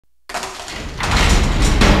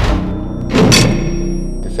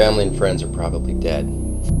family and friends are probably dead.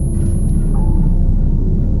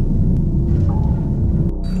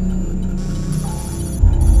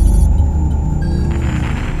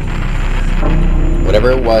 Whatever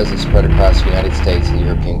it was, it spread across the United States and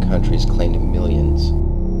European countries, claiming millions.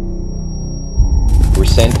 We were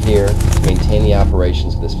sent here to maintain the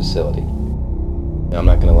operations of this facility. Now, I'm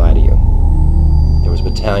not going to lie to you. There was a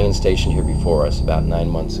battalion stationed here before us about 9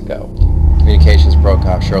 months ago. Communications broke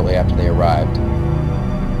off shortly after they arrived.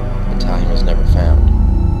 The battalion was never found.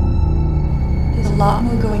 There's a lot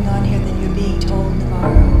more going on here than you're being told,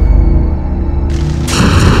 Navarro.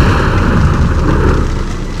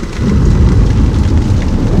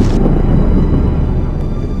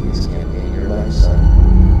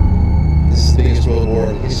 This is the biggest world war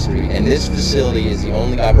in history, and this facility is the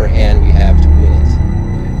only upper hand we have to win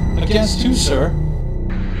it. Against who, sir?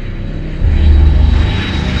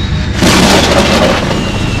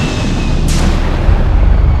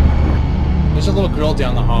 There's a little girl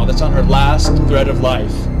down the hall that's on her last thread of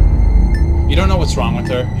life. You don't know what's wrong with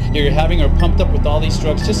her. You're having her pumped up with all these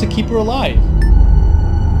drugs just to keep her alive.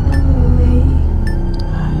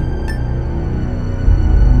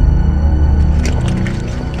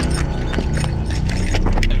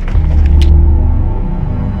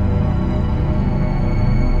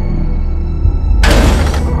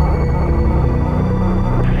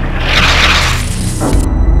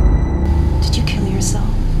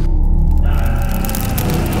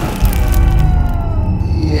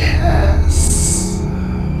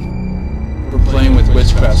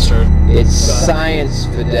 It's science,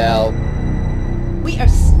 Fidel. We are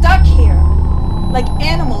stuck here, like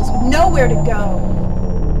animals with nowhere to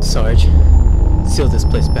go. Sarge, seal this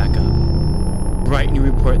place back up. Write in your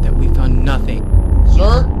report that we found nothing.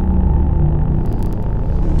 Sir?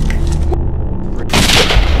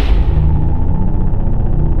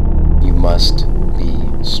 You must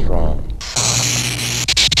be strong.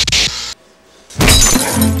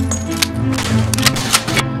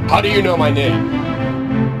 How do you know my name?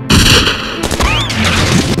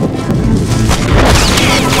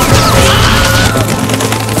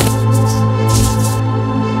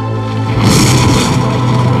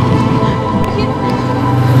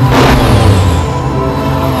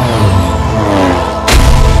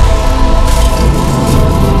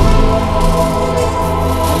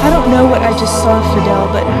 I don't know what I just saw, Fidel,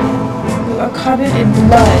 but you are covered in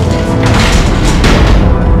blood.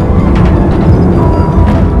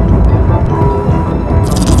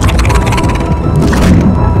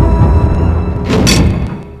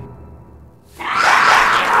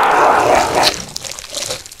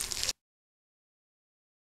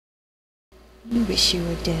 You wish you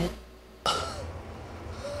were dead.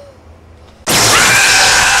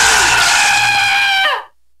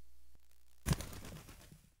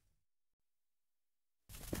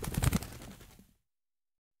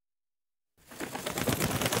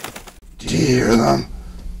 Do you hear them?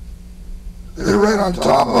 They're right on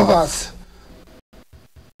top of us.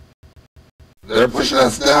 They're pushing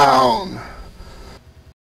us down.